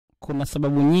Kuna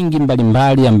sababu nyingi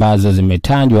mbalimbali ambazo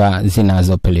zimetajwa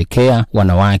zinazopelekea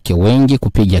wanawake wengi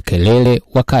kupiga kelele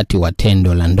wakati wa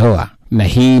tendo la ndoa. Na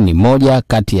hii ni moja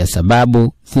kati ya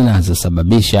sababu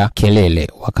zinazosababisha kelele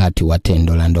wakati wa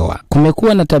tendo la ndoa.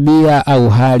 Kumekuwa na tabia au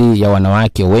hali ya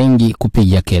wanawake wengi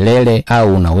kupiga kelele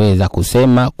au unaweza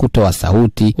kusema kutoa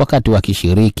sauti wakati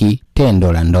wakishiriki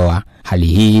tendo la ndoa. Hali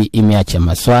hii imeacha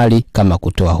maswali kama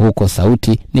kutoa huko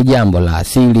sauti ni jambo la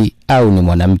asili au ni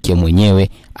mwanamke mwenyewe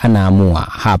anaamua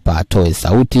hapa atoe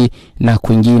sauti na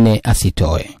kwingine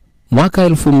asitoe. Mwaka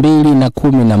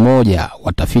 2011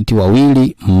 watafiti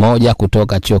wawili, mmoja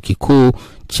kutoka chuo kikuu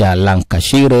cha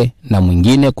Lancashire na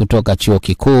mwingine kutoka chuo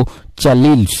kikuu cha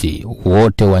Leeds,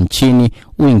 wote wa nchini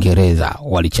Uingereza,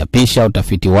 walichapisha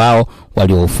utafiti wao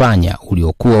waliofanya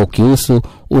uliokuwa ukihusu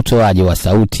utoaji wa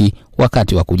sauti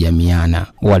wakati wa kujamiana.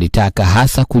 Walitaka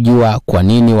hasa kujua kwa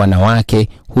nini wanawake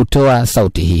hutoa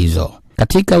sauti hizo.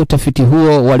 Katika utafiti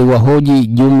huo waliwahoji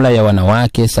jumla ya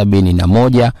wanawake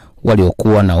 71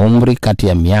 waliokuwa na umri kati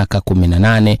ya miaka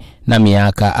 18 na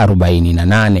miaka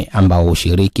 48 ambao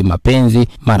hushiriki mapenzi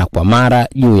mara kwa mara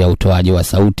juu ya utoaji wa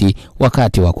sauti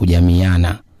wakati wa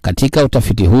kujamiana. Katika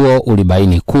utafiti huo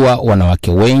ulibaini kuwa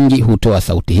wanawake wengi hutoa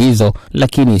sauti hizo,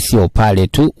 lakini sio pale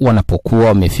tu wanapokuwa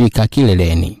wamefika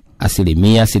kileleni.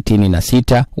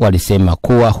 66% walisema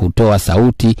kuwa hutoa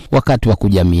sauti wakati wa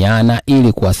kujamiana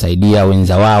ili kuwasaidia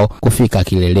wenza wao kufika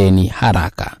kileleni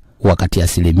haraka, wakati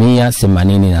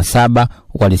 87%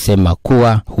 walisema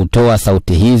kuwa hutoa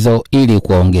sauti hizo ili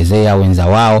kuongezea wenza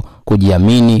wao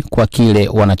kujiamini kwa kile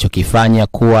wanachokifanya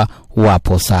kuwa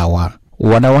wapo sawa.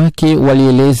 Wanawake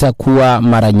walieleza kuwa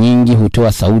mara nyingi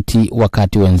hutoa sauti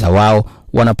wakati wenza wao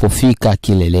wanapofika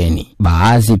kileleni.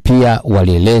 Baadhi pia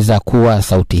walieleza kuwa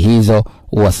sauti hizo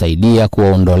huwasaidia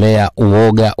kuwaondolea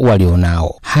uoga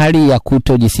walionao, hali ya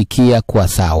kutojisikia kuwa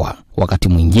sawa. Wakati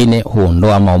mwingine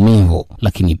huondoa maumivu,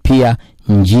 lakini pia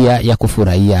njia ya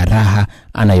kufurahia raha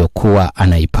anayokuwa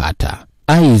anaipata.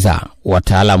 Aidha,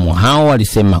 wataalamu hao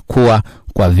walisema kuwa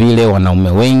kwa vile wanaume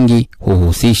wengi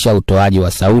huhusisha utoaji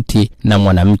wa sauti na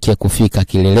mwanamke kufika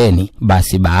kileleni,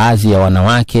 basi baadhi ya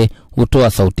wanawake hutoa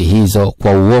sauti hizo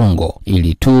kwa uongo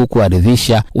ili tu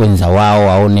kuwaridhisha wenza wao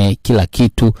waone kila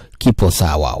kitu kipo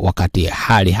sawa, wakati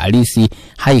hali halisi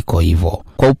haiko hivyo.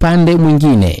 Kwa upande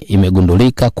mwingine,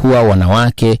 imegundulika kuwa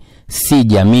wanawake si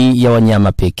jamii ya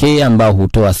wanyama pekee ambao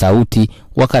hutoa sauti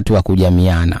wakati wa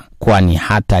kujamiana, kwani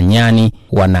hata nyani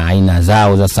wana aina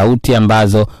zao za sauti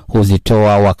ambazo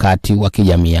huzitoa wakati wa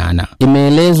kujamiana.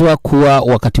 Imeelezwa kuwa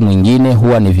wakati mwingine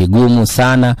huwa ni vigumu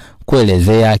sana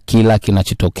kuelezea kila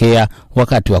kinachotokea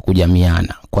wakati wa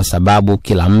kujamiana kwa sababu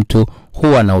kila mtu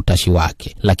huwa na utashi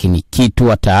wake, lakini kitu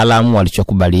wataalamu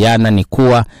walichokubaliana ni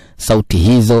kuwa sauti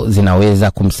hizo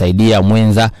zinaweza kumsaidia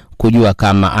mwenza kujua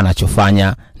kama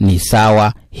anachofanya ni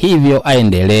sawa, hivyo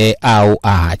aendelee au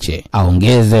aache,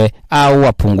 aongeze au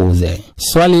apunguze.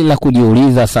 Swali la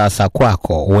kujiuliza sasa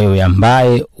kwako wewe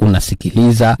ambaye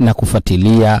unasikiliza na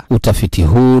kufuatilia utafiti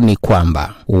huu ni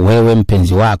kwamba wewe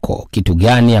mpenzi wako, kitu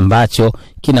gani ambacho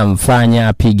kinamfanya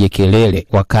apige kelele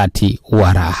wakati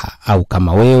wa raha? Au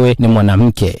kama wewe ni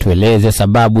mwanamke, tueleze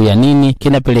sababu ya nini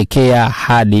kinapelekea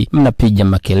hadi mnapiga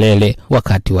makelele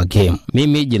wakati wa game.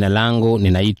 Mimi jina langu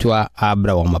ninaitwa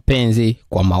Abra wa Mapenzi.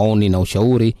 Kwa maoni na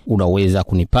ushauri unaweza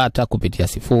kunipata kupitia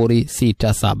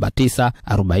 0679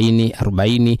 40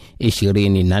 40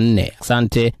 24.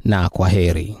 Asante na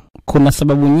kwaheri. Kuna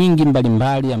sababu nyingi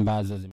mbalimbali ambazo